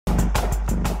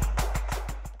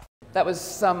That was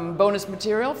some bonus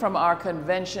material from our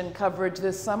convention coverage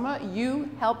this summer. You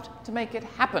helped to make it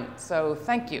happen, so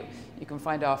thank you. You can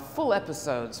find our full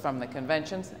episodes from the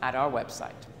conventions at our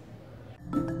website.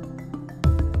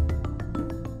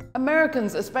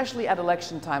 Americans, especially at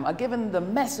election time, are given the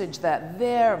message that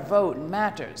their vote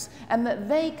matters and that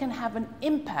they can have an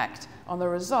impact on the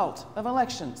result of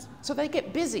elections. So they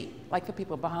get busy, like the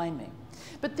people behind me.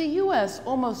 But the US,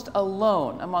 almost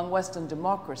alone among Western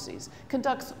democracies,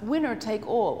 conducts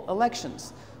winner-take-all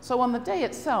elections. So on the day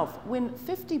itself, win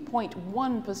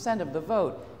 50.1% of the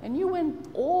vote, and you win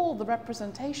all the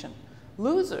representation.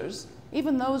 Losers,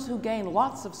 even those who gain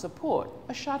lots of support,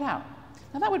 are shut out.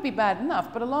 Now that would be bad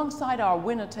enough, but alongside our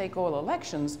winner-take-all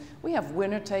elections, we have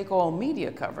winner-take-all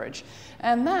media coverage.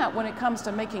 And that, when it comes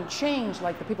to making change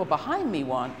like the people behind me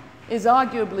want, is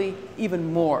arguably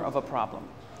even more of a problem.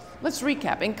 Let's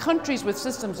recap. In countries with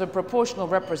systems of proportional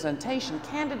representation,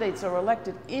 candidates are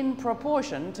elected in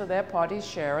proportion to their party's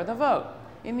share of the vote.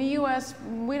 In the US,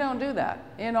 we don't do that,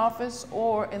 in office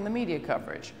or in the media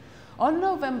coverage. On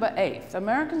November 8th,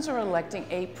 Americans are electing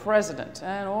a president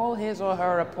and all his or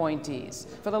her appointees.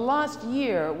 For the last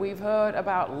year, we've heard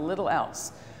about little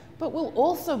else. But we'll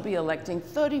also be electing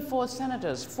 34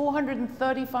 senators,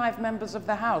 435 members of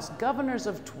the House, governors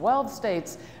of 12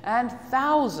 states, and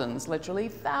thousands, literally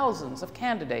thousands, of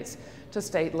candidates to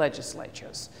state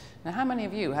legislatures. Now, how many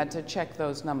of you had to check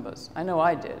those numbers? I know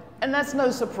I did. And that's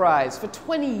no surprise. For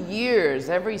 20 years,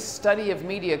 every study of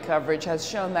media coverage has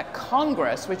shown that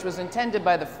Congress, which was intended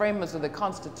by the framers of the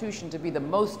Constitution to be the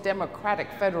most democratic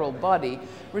federal body,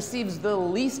 receives the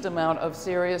least amount of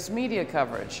serious media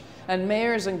coverage. And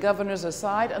mayors and governors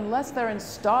aside, unless they're in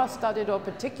star-studded or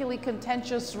particularly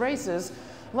contentious races,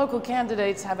 local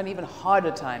candidates have an even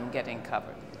harder time getting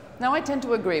covered. Now, I tend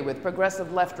to agree with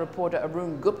progressive left reporter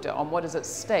Arun Gupta on what is at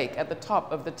stake at the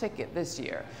top of the ticket this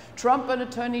year. Trump and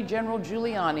Attorney General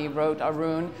Giuliani, wrote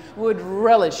Arun, would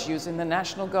relish using the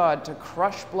National Guard to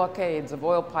crush blockades of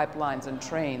oil pipelines and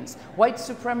trains. White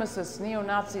supremacists,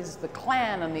 neo-Nazis, the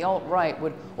Klan, and the alt-right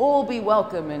would all be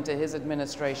welcome into his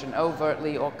administration,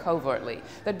 overtly or covertly.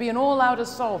 There'd be an all-out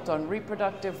assault on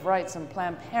reproductive rights and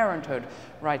Planned Parenthood,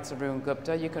 writes Arun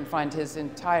Gupta. You can find his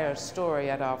entire story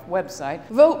at our website.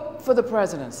 Vote for the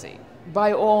presidency.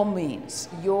 By all means,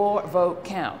 your vote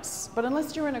counts. But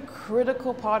unless you're in a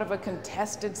critical part of a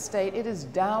contested state, it is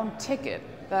down ticket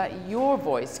that your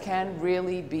voice can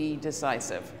really be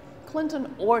decisive.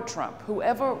 Clinton or Trump,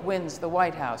 whoever wins the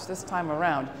White House this time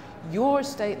around, your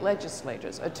state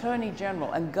legislators, attorney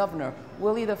general, and governor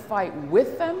will either fight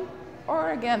with them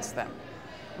or against them.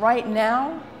 Right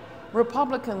now,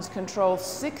 Republicans control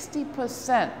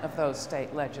 60% of those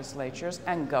state legislatures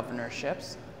and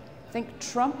governorships. Think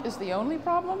Trump is the only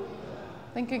problem?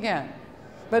 Think again.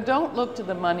 But don't look to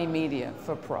the money media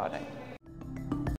for prodding.